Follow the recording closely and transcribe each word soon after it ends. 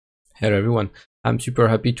Hello everyone, I'm super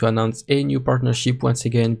happy to announce a new partnership once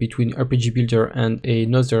again between RPG Builder and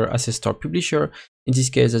another asset store publisher. In this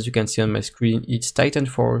case, as you can see on my screen, it's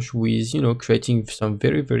TitanForge, who is, creating some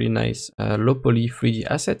very nice low poly 3D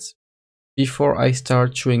assets. Before I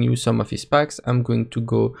start showing you some of his packs, I'm going to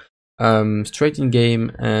go straight in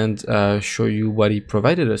game and show you what he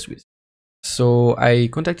provided us with. So I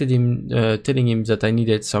contacted him telling him that I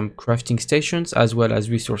needed some crafting stations as well as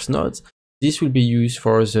resource nodes. This will be used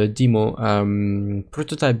for the demo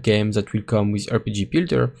prototype game that will come with RPG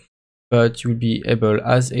Builder, but you'll be able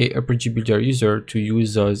as a RPG Builder user to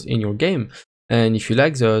use those in your game. And if you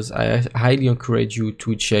like those, I highly encourage you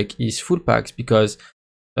to check his full packs, because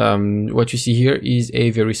what you see here is a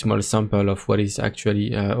very small sample of what he's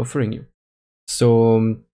actually offering you.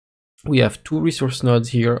 So we have 2 resource nodes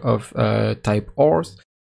here of type ores,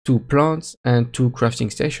 2 plants, and 2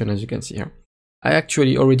 crafting stations, as you can see here. I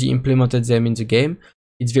actually already implemented them in the game.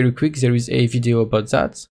 It's very quick. There is a video about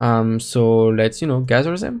that. So let's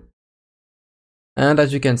gather them. And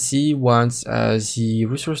as you can see, once the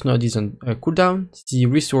resource node is on cooldown, the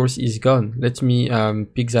resource is gone. Let me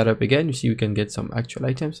pick that up again. You see, we can get some actual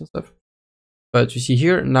items and stuff. But you see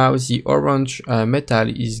here now the orange metal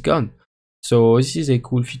is gone. So this is a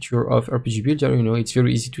cool feature of RPG Builder. It's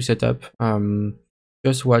very easy to set up.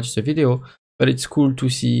 Just watch the video. But it's cool to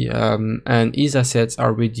see, and his assets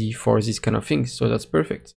are ready for this kind of things, so that's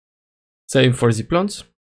perfect. Same for the plants.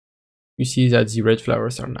 You see that the red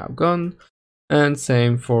flowers are now gone, and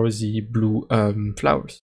same for the blue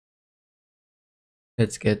flowers.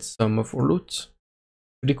 Let's get some of our loot.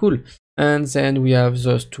 Pretty cool. And then we have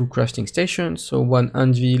those 2 crafting stations, so 1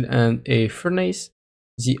 anvil and a furnace.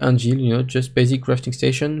 The anvil, just basic crafting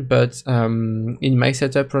station, but in my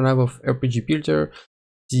setup right now of RPG Builder,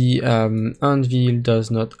 the anvil does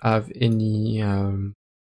not have any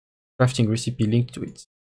crafting recipe linked to it,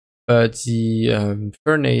 but the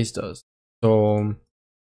furnace does. So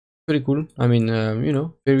pretty cool. I mean,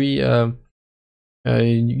 very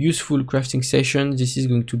useful crafting station. This is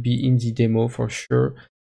going to be in the demo for sure,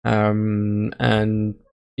 and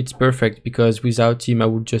it's perfect because without him I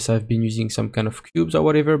would just have been using some kind of cubes or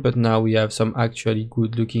whatever, but now we have some actually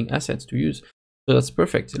good looking assets to use. So that's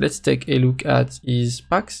perfect. Let's take a look at his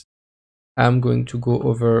packs. I'm going to go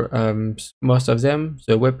over most of them.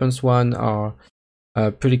 The weapons one are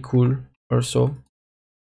pretty cool also.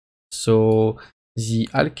 So the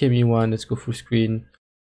alchemy one, let's go full screen.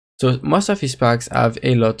 So most of his packs have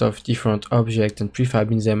a lot of different objects and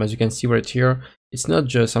prefab in them. As you can see right here, it's not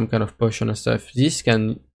just some kind of potion and stuff. This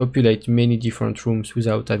can populate many different rooms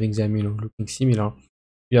without having them, looking similar.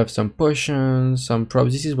 You have some potions, some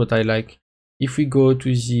props. This is what I like. If we go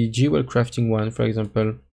to the jewel crafting one, for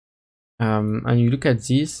example, and you look at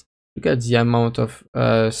this, look at the amount of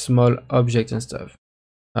small objects and stuff.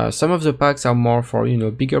 Some of the packs are more for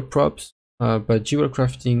bigger props, but jewel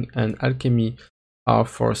crafting and alchemy are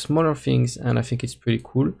for smaller things, and I think it's pretty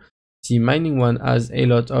cool. The mining one has a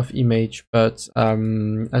lot of image, but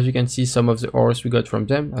as you can see, some of the ores we got from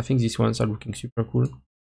them, I think these ones are looking super cool.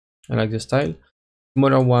 I like the style.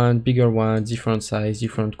 Smaller one, bigger one, different size,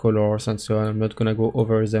 different colors, and so on. I'm not gonna go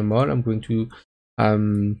over them all. I'm going to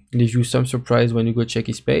leave you some surprise when you go check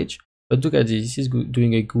his page. But look at this. This is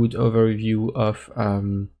doing a good overview of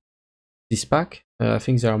this pack. I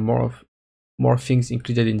think there are more things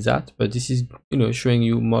included in that, but this is showing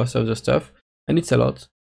you most of the stuff, and it's a lot.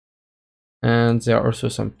 And there are also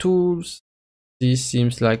some tools. This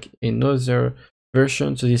seems like another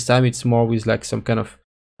version, so this time it's more with like some kind of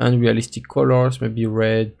unrealistic colors, maybe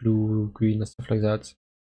red, blue, green, and stuff like that.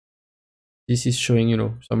 This is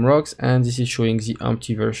showing some rocks, and this is showing the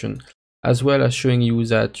empty version, as well as showing you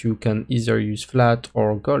that you can either use flat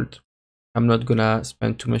or gold. I'm not gonna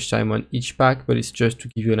spend too much time on each pack, but it's just to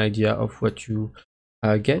give you an idea of what you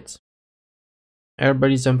get.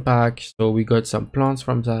 Herbalism pack, so we got some plants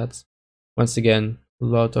from that. Once again, a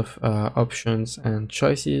lot of options and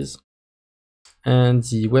choices. And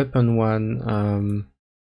the weapon one,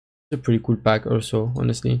 it's a pretty cool pack also,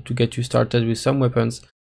 honestly, to get you started with some weapons.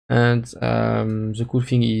 And the cool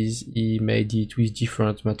thing is he made it with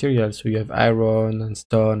different materials, so you have iron and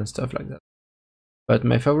stone and stuff like that. But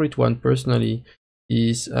my favorite one personally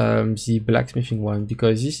is the blacksmithing one,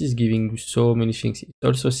 because this is giving you so many things. It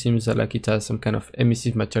also seems like it has some kind of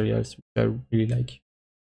emissive materials, which I really like.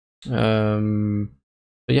 So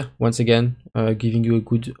yeah, once again, giving you a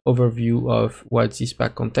good overview of what this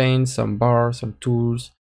pack contains: some bars, some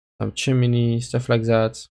tools, some chimney, stuff like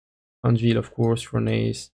that. Anvil, of course,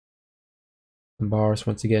 furnace, some bars,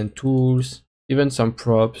 once again, tools, even some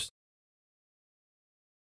props.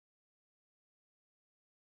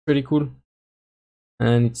 Pretty cool.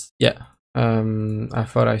 and it's, yeah, I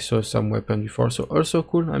thought I saw some weapon before, so also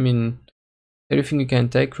cool. I mean, everything you can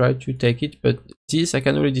take, right, you take it, but this, I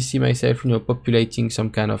can already see myself, you know, populating some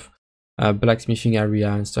kind of blacksmithing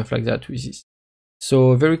area and stuff like that with this.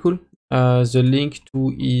 So very cool. The link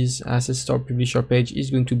to his asset store publisher page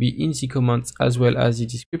is going to be in the comments as well as the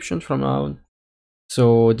description from now on.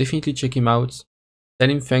 So definitely check him out. Tell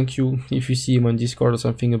him thank you if you see him on Discord or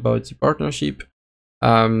something about the partnership.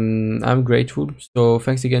 I'm grateful. So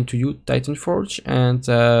thanks again to you, TitanForge, and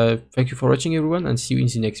thank you for watching everyone, and see you in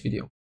the next video.